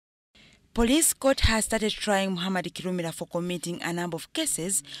Police court has started trying Muhammed Kirumira for committing a number of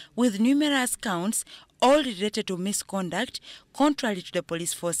cases with numerous counts, all related to misconduct, contrary to the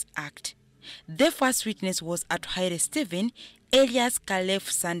Police Force Act. The first witness was Atuhaire Steven, alias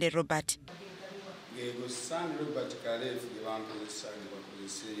Kalefu Sunday Robert.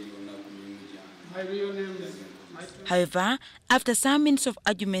 However, after some minutes of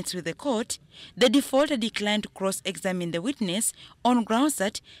arguments with the court, the defaulter declined to cross-examine the witness on grounds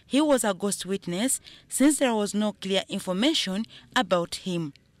that he was a ghost witness since there was no clear information about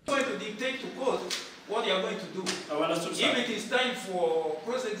him. I'm going to dictate to court what you are going to do. If it is time for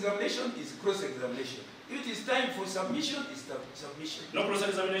cross-examination, it's cross-examination. If it is time for submission, it's submission. No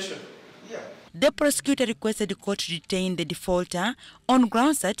cross-examination? Yeah. The prosecutor requested the court to detain the defaulter on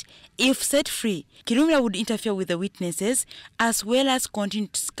grounds that, if set free, Kirumira would interfere with the witnesses as well as continue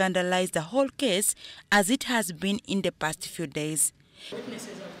to scandalize the whole case as it has been in the past few days.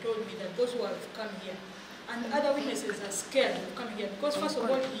 Witnesses have told me that those who have come here and other witnesses are scared to come here because, first of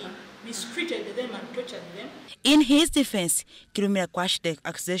all, he mistreated them and tortured them. In his defense, Kirumira quashed the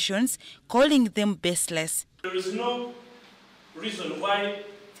accusations, calling them baseless. There is no reason why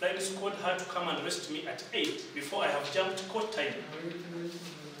this court had to come and arrest me at 8 before I have jumped court time.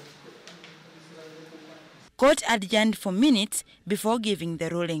 Court adjourned for minutes before giving the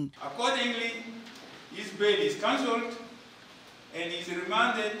ruling. Accordingly, his bail is cancelled and is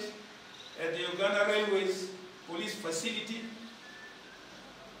remanded at the Uganda Railways police facility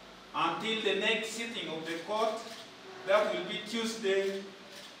until the next sitting of the court. That will be Tuesday,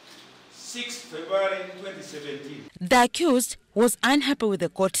 6 February 2017. The accused was unhappy with the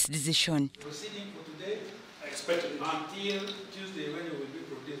court's decision. Proceeding for today, I expect until Tuesday when you will be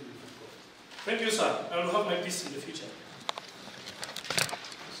produced before court. Thank you, sir. I will have my peace in the future.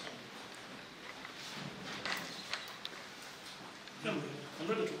 I'm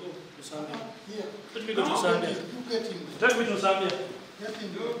ready to go to Zambia. Here. Let me go to Zambia. You get him. Take me to Zambia. Get him.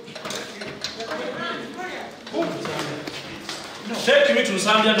 Take me to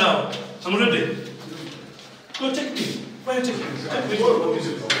Zambia now. I'm ready. Go take me. Why take me?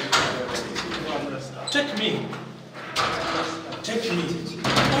 Take me. Take me.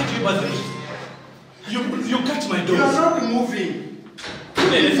 Why do you bother me? You cut my doors. You are not moving.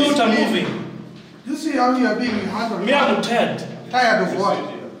 I thought I'm moving. You see how you are being handled? Me, I'm tired. Tired of what?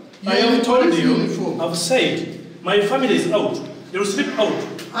 I have told you, I've said, my family is out. They will sleep out.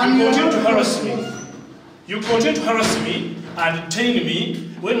 You continue to harass me. You continue to harass me and detain me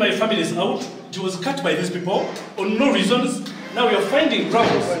when my family is out. It was cut by these people on no reasons. Now you're finding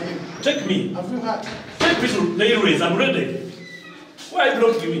grounds. Take me. Have you had? Take me to the airways. I'm ready. Why are you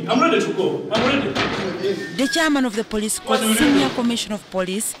blocking me? I'm ready to go. I'm ready. The chairman of the police court, Senior Commissioner of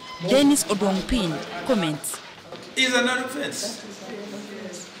Police, Dennis Odongpin, comments. It's another offense.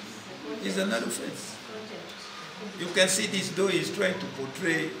 It's another offense. You can see this though he's trying to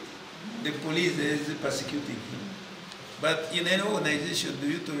portray the police as persecuting him. But in any organization, do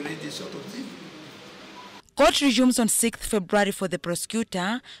you tolerate this sort of thing? Court resumes on 6th February for the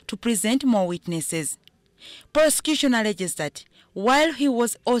prosecutor to present more witnesses. Prosecution alleges that while he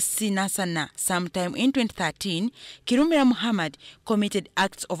was OC Nasana sometime in 2013, Kirumira Muhammad committed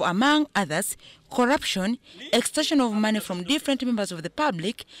acts of, among others, corruption, extortion of money from different members of the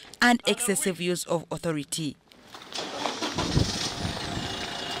public, and excessive use of authority.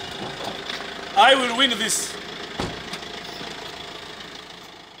 I will win this.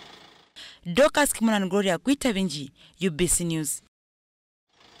 Dokas Kimona Gloria Kwita Vinji, UBC News.